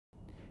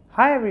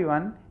Hi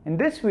everyone, in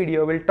this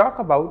video we'll talk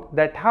about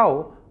that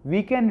how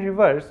we can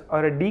reverse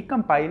or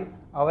decompile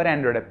our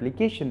Android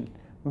application.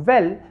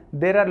 Well,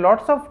 there are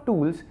lots of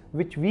tools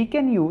which we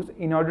can use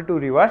in order to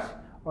reverse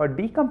or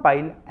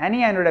decompile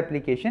any Android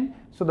application.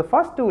 So the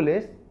first tool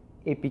is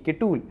APK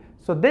tool.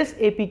 So this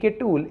APK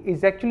tool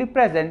is actually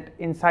present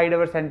inside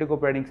our CentOS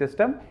operating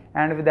system,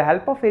 and with the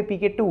help of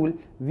APK tool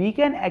we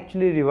can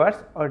actually reverse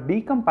or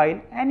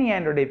decompile any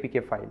Android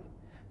APK file.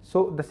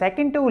 So the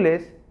second tool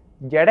is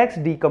ZX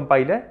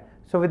decompiler.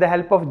 So with the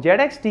help of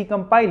ZX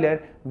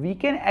decompiler, we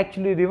can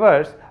actually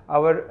reverse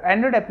our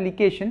Android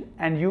application,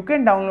 and you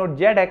can download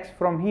ZX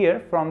from here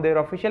from their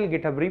official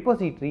GitHub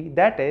repository,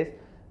 that is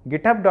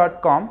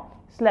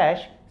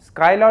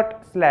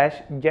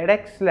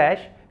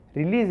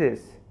github.com/skylot/ZX/releases.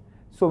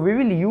 So we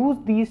will use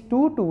these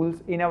two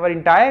tools in our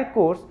entire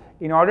course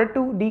in order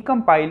to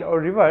decompile or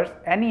reverse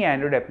any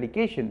Android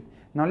application.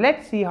 Now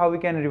let's see how we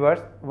can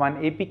reverse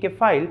one APK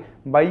file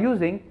by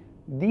using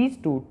these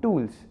two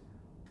tools.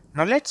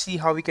 Now let's see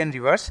how we can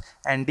reverse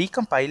and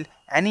decompile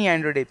any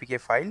Android APK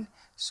file.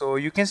 So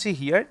you can see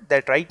here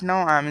that right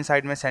now I am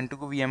inside my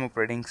CentOS VM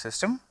operating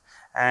system,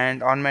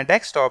 and on my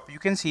desktop you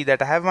can see that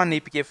I have one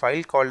APK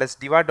file called as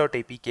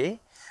diva.apk.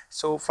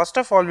 So first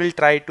of all we'll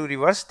try to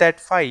reverse that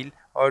file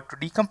or to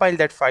decompile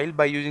that file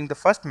by using the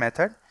first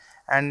method,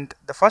 and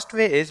the first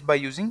way is by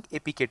using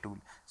APK tool.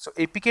 So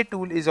APK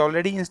tool is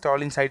already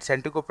installed inside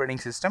CentOS operating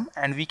system,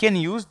 and we can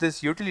use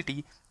this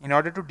utility in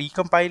order to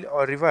decompile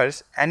or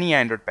reverse any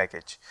Android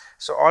package.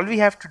 So all we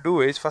have to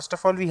do is, first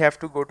of all, we have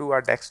to go to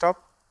our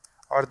desktop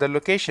or the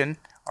location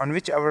on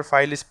which our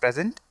file is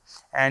present,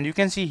 and you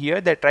can see here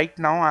that right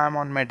now I am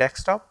on my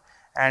desktop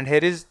and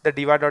here is the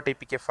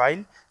diva.apk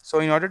file. So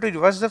in order to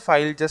reverse the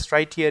file, just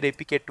write here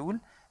APK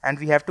tool, and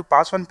we have to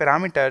pass one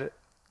parameter,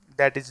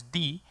 that is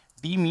D.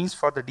 D means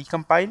for the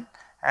decompile,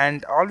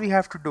 and all we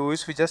have to do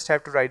is we just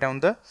have to write down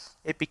the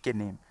APK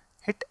name,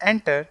 hit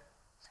enter,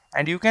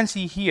 and you can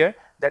see here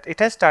that it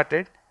has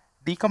started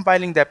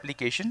decompiling the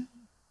application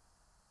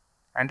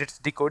and it's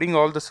decoding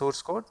all the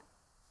source code,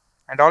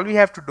 and all we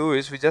have to do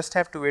is we just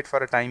have to wait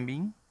for a time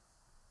being.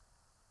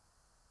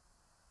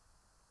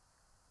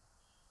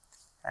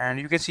 And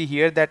you can see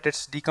here that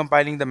it's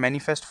decompiling the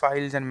manifest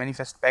files and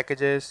manifest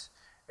packages,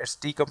 it's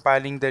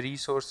decompiling the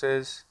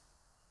resources,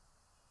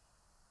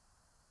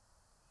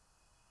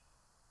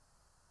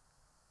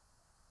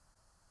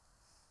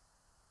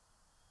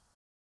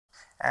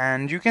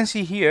 and you can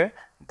see here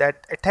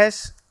that it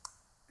has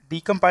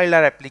decompiled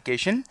our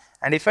application.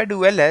 And if I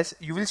do ls,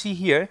 you will see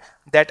here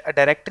that a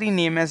directory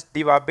name as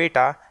diva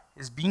beta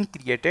is being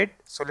created.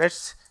 So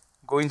let's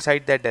go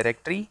inside that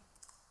directory,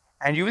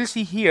 and you will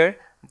see here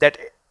that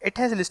it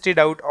has listed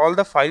out all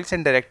the files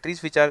and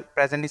directories which are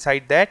present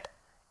inside that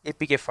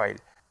APK file.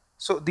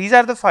 So these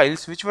are the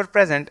files which were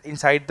present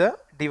inside the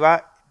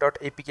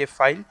diva.apk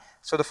file.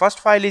 So the first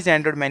file is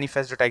android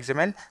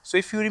manifest.xml. So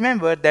if you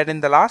remember that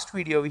in the last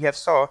video we have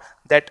saw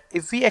that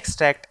if we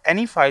extract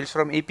any files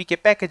from APK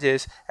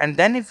packages and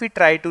then if we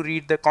try to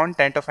read the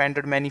content of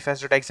android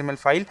manifest.xml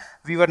file,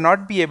 we were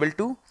not be able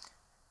to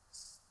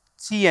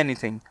see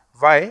anything.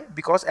 Why?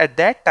 Because at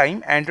that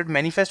time android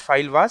manifest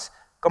file was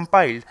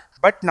compiled,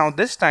 but now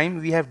this time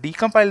we have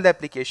decompiled the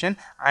application,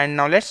 and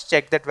now let's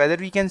check that whether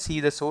we can see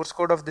the source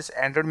code of this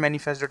android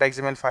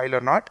manifest.xml file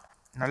or not.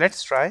 Now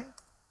let's try,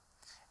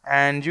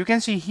 and you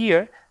can see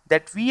here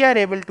that we are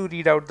able to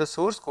read out the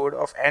source code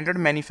of android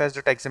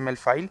manifest.xml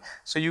file.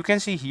 So you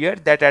can see here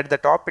that at the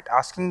top it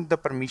asking the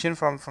permission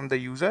from the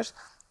users.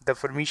 The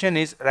permission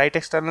is write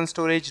external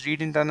storage,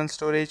 read internal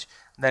storage,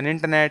 then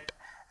internet,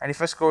 and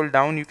if I scroll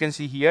down you can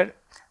see here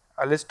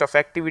a list of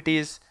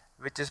activities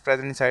which is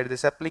present inside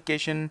this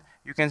application.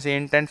 You can see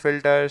intent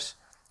filters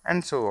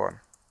and so on.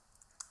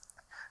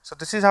 So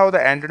this is how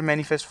the android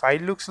manifest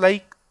file looks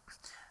like,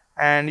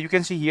 and you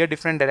can see here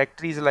different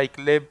directories like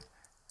lib,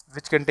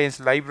 which contains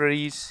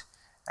libraries,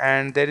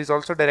 and there is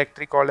also a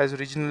directory called as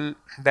original.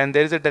 Then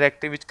there is a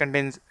directory which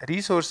contains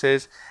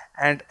resources,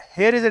 and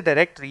here is a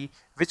directory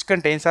which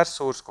contains our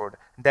source code,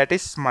 that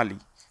is Smally.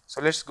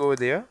 So let's go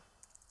there.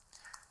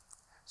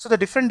 So the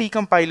different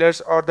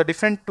decompilers or the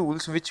different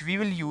tools which we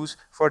will use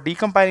for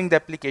decompiling the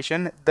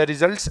application, the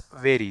results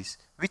varies,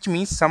 which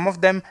means some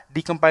of them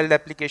decompile the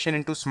application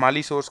into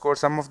Smally source code,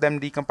 some of them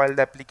decompile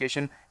the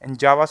application in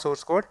Java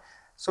source code.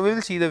 So we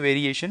will see the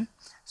variation.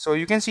 So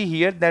you can see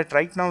here that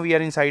right now we are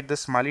inside the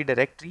Smally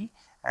directory,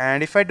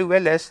 and if I do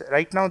ls,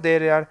 right now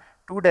there are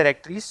two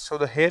directories.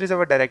 So here is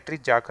our directory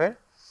Jakhar.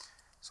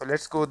 So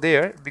let's go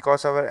there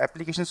because our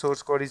application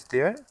source code is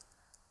there.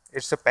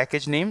 It's a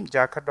package name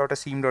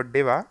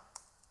jakhar.asim.deva.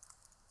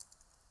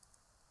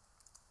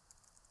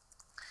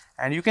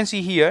 And you can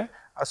see here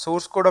a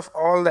source code of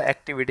all the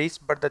activities,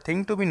 but the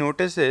thing to be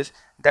noticed is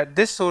that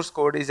this source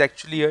code is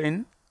actually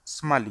in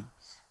Smally.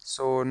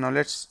 So now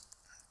let's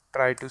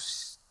try to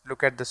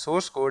look at the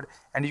source code,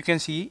 and you can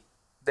see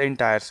the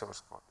entire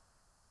source code.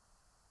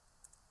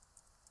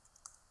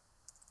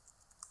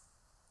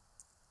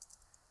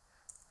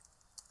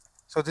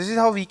 So this is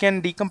how we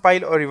can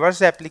decompile or reverse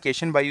the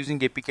application by using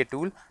APK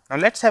tool. Now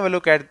let's have a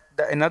look at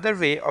another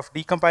way of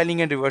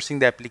decompiling and reversing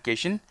the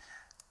application.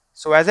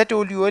 So as I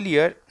told you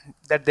earlier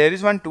that there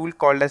is one tool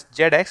called as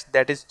JEDX,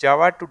 that is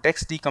Java to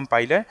Text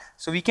Decompiler.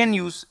 So we can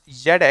use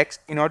JEDX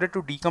in order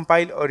to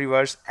decompile or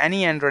reverse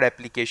any Android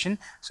application.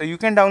 So you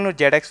can download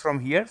JEDX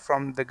from here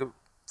from the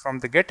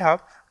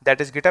GitHub,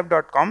 that is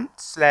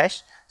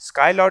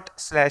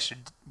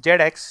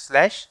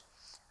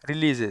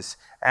github.com/skylot/JEDX/releases,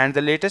 and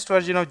the latest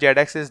version of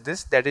JEDX is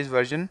this, that is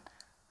version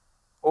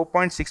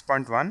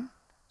 0.6.1.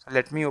 So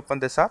let me open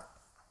this up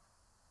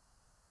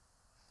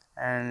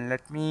and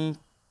let me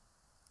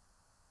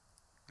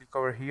click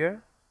over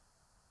here.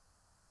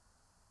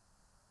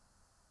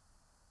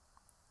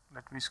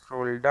 Let me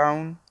scroll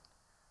down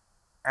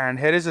and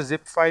here is a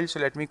zip file. So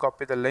let me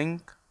copy the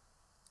link.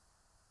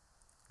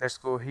 Let's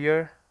go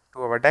here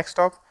to our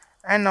desktop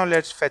and now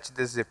let's fetch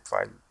this zip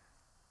file.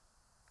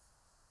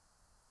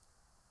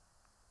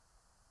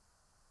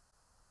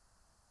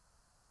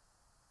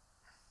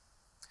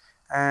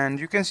 And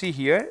you can see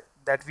here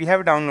that we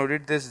have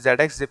downloaded this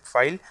ZX zip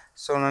file.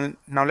 So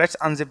now let's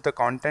unzip the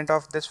content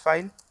of this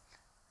file,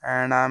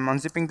 and I'm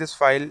unzipping this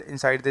file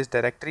inside this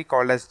directory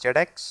called as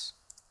JEDX.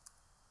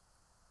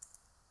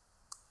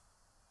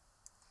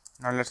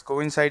 Now let's go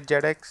inside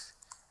JEDX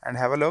and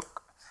have a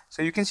look.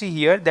 So you can see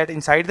here that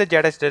inside the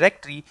JEDX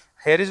directory,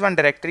 here is one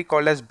directory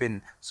called as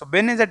bin. So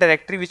bin is a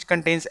directory which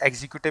contains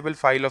executable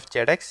file of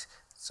JEDX.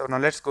 So now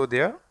let's go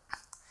there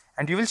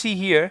and you will see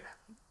here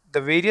the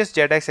various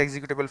JEDX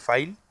executable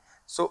file.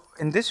 So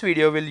in this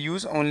video we'll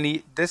use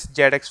only this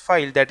JEDX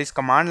file, that is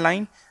command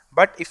line.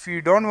 But if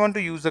you don't want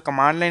to use the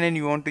command line and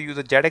you want to use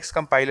a JEDX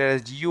compiler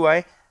as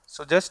GUI,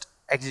 so just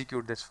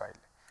execute this file.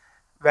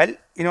 Well,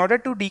 in order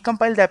to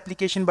decompile the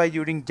application by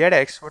using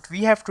JEDX, what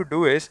we have to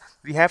do is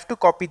we have to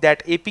copy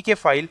that APK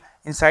file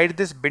inside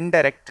this bin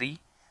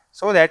directory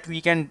so that we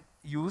can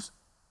use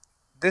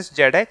this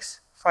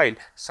JEDX file.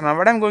 So now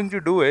what I'm going to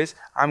do is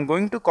I'm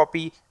going to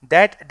copy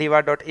that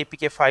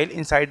deva.apk file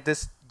inside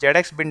this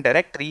JEDX bin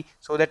directory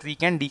so that we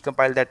can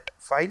decompile that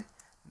file.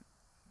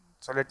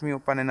 So let me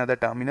open another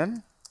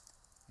terminal.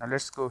 Now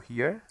let's go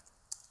here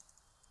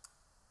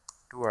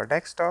to our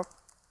desktop.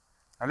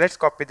 Now let's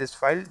copy this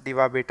file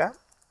deva beta,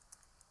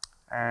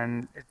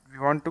 and we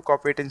want to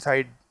copy it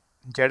inside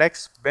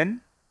JEDX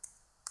bin.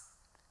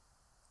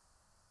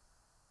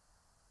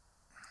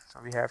 So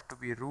we have to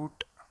be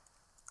root.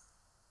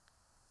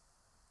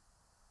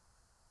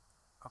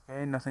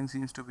 Okay, nothing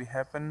seems to be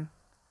happen.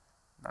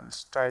 Now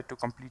let's try to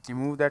completely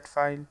move that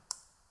file.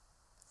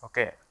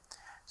 Okay,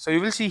 so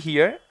you will see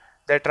here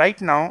that right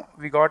now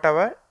we got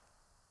our,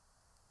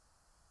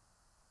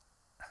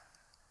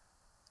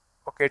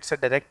 okay, it's a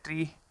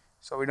directory,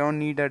 so we don't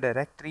need a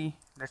directory.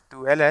 Let's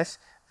do ls.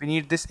 We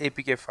need this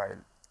apk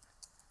file.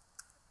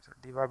 So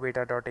deva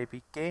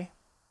beta.apk,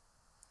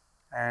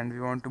 and we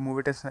want to move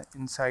it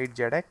inside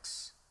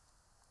JEDX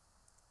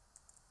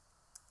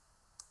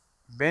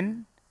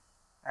bin,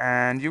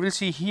 and you will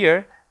see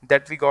here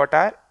that we got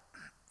our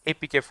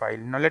APK file.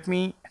 Now let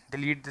me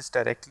delete this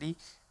directly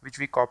which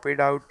we copied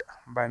out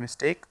by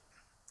mistake.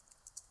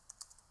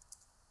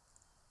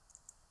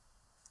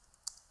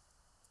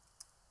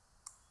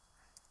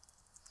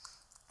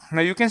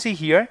 Now you can see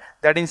here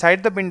that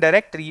inside the bin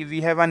directory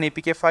we have an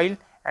APK file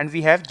and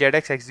we have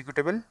JEDX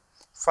executable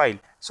file.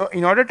 So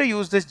in order to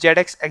use this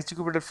JEDX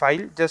executable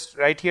file, just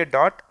write here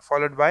dot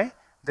followed by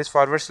this /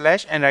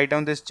 and write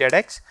down this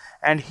JEDX,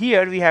 and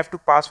here we have to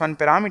pass one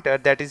parameter,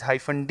 that is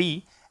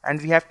 -d, and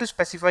we have to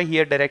specify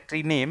here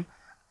directory name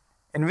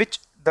in which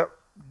the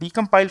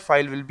decompiled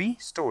file will be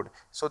stored.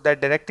 So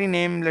that directory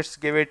name, let's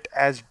give it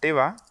as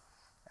deva,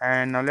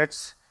 and now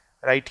let's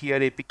write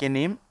here apk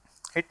name,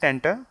 hit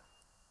enter,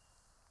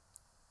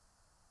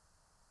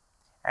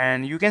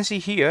 and you can see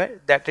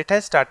here that it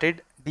has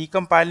started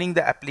decompiling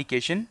the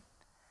application.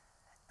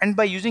 And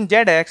by using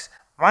JEDX,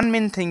 one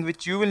main thing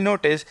which you will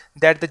notice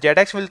that the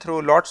JEDX will throw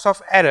lots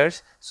of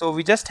errors, so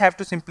we just have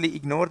to simply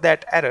ignore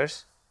that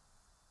errors.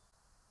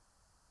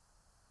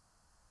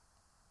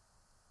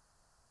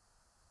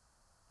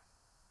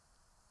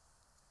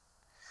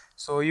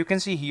 So you can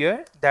see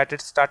here that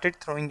it started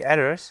throwing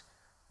errors,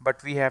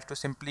 but we have to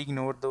simply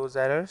ignore those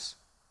errors.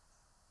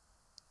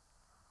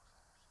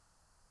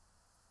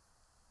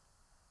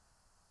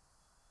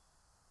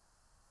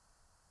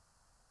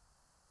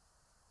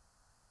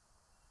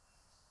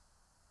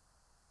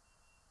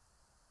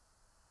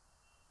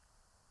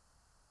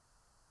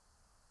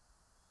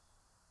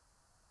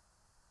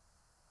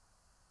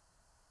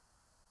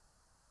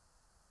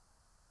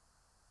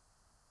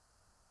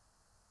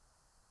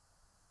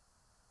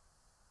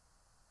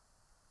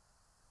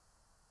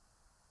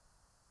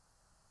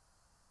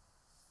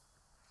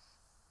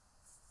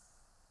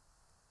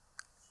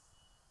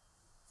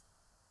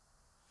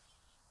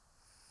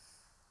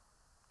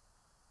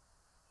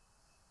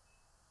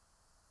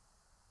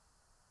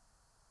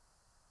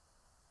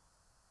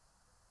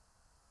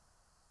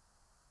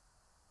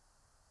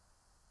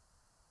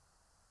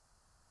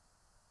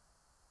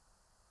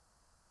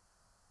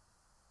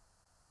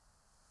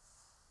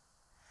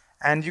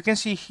 And you can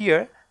see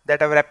here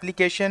that our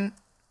application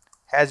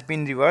has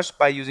been reversed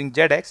by using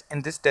ZX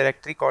in this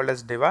directory called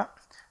as diva.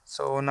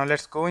 So now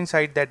let's go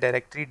inside that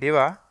directory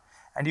diva,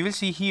 and you will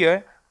see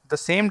here the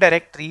same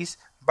directories,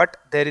 but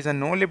there is a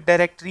no lib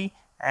directory,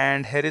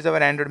 and here is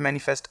our Android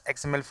manifest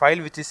XML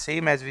file which is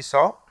same as we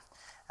saw.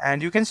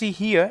 And you can see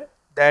here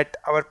that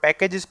our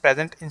package is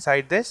present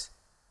inside this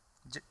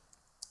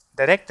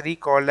directory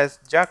called as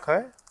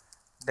Jakhar.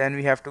 Then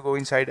we have to go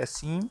inside a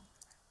seam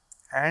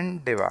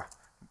and diva,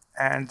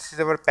 and this is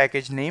our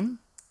package name.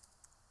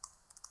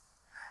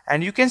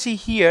 And you can see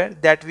here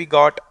that we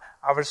got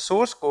our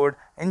source code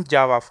in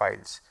Java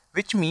files,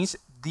 which means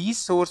these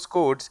source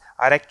codes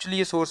are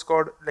actually a source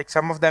code, like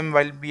some of them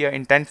will be an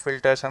intent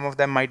filter, some of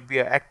them might be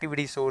an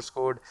activity source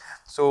code.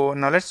 So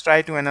now let's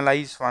try to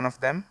analyze one of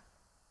them.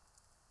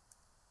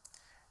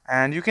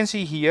 And you can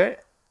see here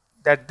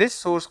that this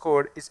source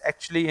code is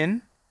actually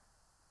in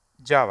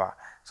Java.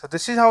 So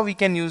this is how we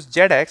can use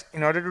ZX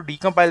in order to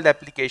decompile the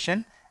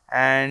application,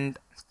 and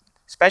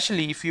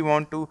especially if you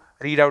want to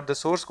read out the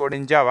source code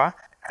in Java.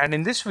 And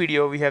in this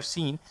video we have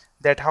seen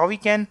that how we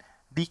can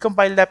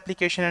decompile the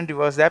application and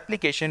reverse the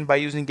application by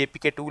using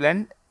APK tool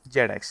and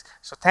ZX.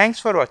 So thanks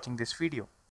for watching this video.